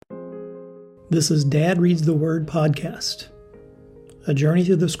This is Dad Reads the Word podcast, a journey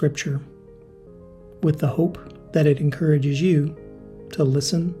through the scripture with the hope that it encourages you to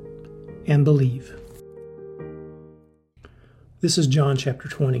listen and believe. This is John chapter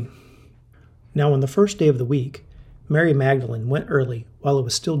 20. Now on the first day of the week, Mary Magdalene went early while it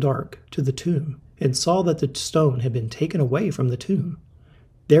was still dark to the tomb and saw that the stone had been taken away from the tomb.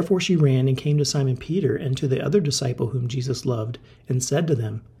 Therefore she ran and came to Simon Peter and to the other disciple whom Jesus loved and said to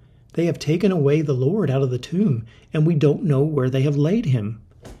them, "They have taken away the Lord out of the tomb, and we don't know where they have laid him."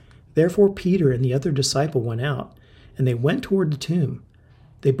 Therefore Peter and the other disciple went out, and they went toward the tomb.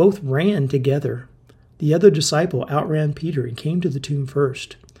 They both ran together. The other disciple outran Peter and came to the tomb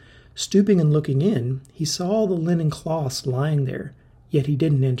first. Stooping and looking in, he saw the linen cloths lying there, yet he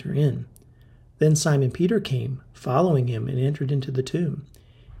didn't enter in. Then Simon Peter came, following him, and entered into the tomb.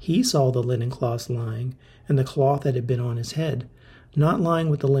 He saw the linen cloths lying, and the cloth that had been on his head, not lying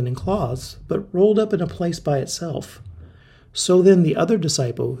with the linen cloths, but rolled up in a place by itself. So then the other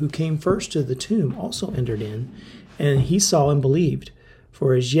disciple, who came first to the tomb, also entered in, and he saw and believed,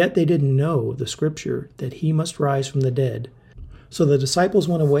 for as yet they didn't know the scripture that he must rise from the dead. So the disciples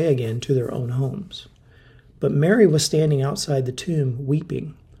went away again to their own homes. But Mary was standing outside the tomb,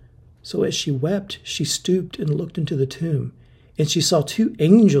 weeping. So as she wept, she stooped and looked into the tomb, and she saw two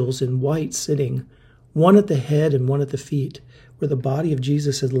angels in white sitting, one at the head and one at the feet, where the body of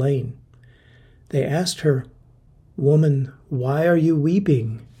Jesus had lain. They asked her, "Woman, why are you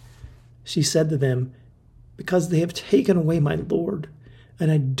weeping?" She said to them, "Because they have taken away my Lord, and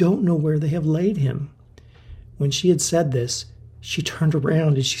I don't know where they have laid him." When she had said this, she turned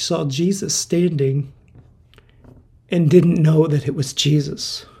around and she saw Jesus standing and didn't know that it was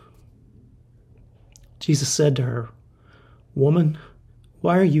Jesus. Jesus said to her, "Woman,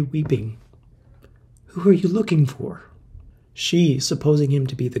 why are you weeping? Who are you looking for?" She, supposing him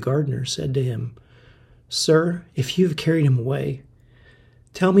to be the gardener, said to him, "Sir, if you have carried him away,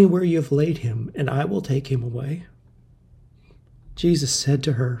 tell me where you have laid him, and I will take him away." Jesus said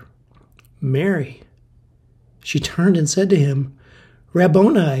to her, "Mary." She turned and said to him,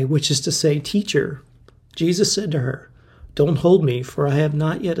 "Rabboni," which is to say, Teacher. Jesus said to her, "Don't hold me, for I have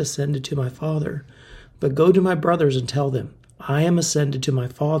not yet ascended to my Father, but go to my brothers and tell them, I am ascended to my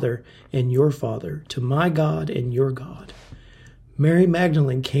Father and your Father, to my God and your God." Mary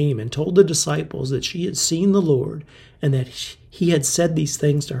Magdalene came and told the disciples that she had seen the Lord and that he had said these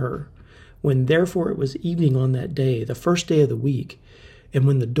things to her. When therefore it was evening on that day, the first day of the week, and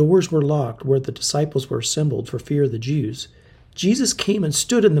when the doors were locked where the disciples were assembled for fear of the Jews, Jesus came and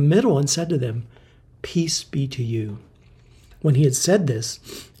stood in the middle and said to them, "Peace be to you." When he had said this,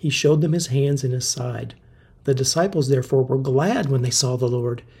 he showed them his hands and his side. The disciples therefore were glad when they saw the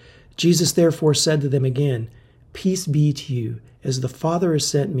Lord. Jesus therefore said to them again, "Peace be to you. As the Father has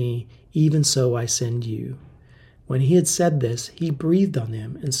sent me, even so I send you." When he had said this, he breathed on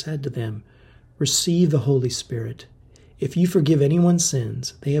them and said to them, "Receive the Holy Spirit. If you forgive anyone's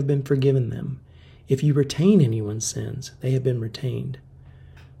sins, they have been forgiven them. If you retain anyone's sins, they have been retained."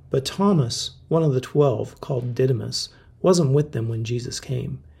 But Thomas, one of the 12, called Didymus, wasn't with them when Jesus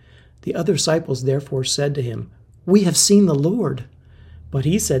came. The other disciples therefore said to him, "We have seen the Lord." But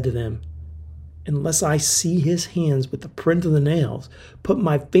he said to them, "Unless I see his hands with the print of the nails, put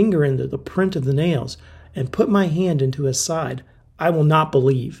my finger into the print of the nails, and put my hand into his side, I will not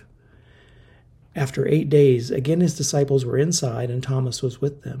believe." After 8 days, again his disciples were inside, and Thomas was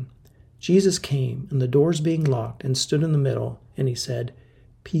with them. Jesus came, and the doors being locked, and stood in the middle, and he said,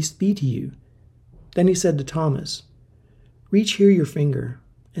 "Peace be to you." Then he said to Thomas, "Reach here your finger,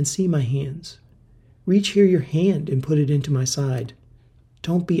 and see my hands. Reach here your hand, and put it into my side.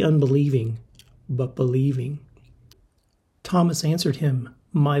 Don't be unbelieving, but believing." Thomas answered him,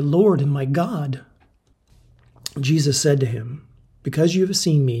 "My Lord and my God." Jesus said to him, "Because you have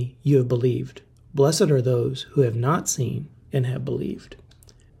seen me, you have believed. Blessed are those who have not seen and have believed."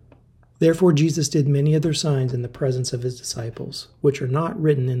 Therefore Jesus did many other signs in the presence of his disciples, which are not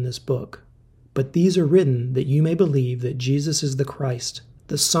written in this book. But these are written that you may believe that Jesus is the Christ,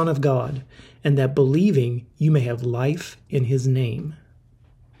 the Son of God, and that believing you may have life in his name.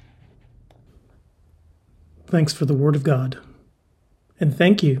 Thanks for the Word of God. And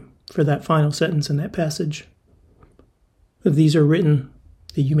thank you for that final sentence in that passage. These are written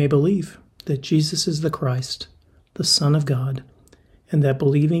that you may believe that Jesus is the Christ, the Son of God, and that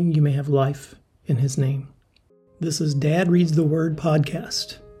believing you may have life in his name. This is Dad Reads the Word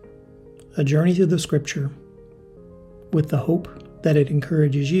podcast, a journey through the scripture with the hope that it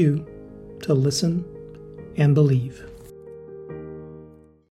encourages you to listen and believe.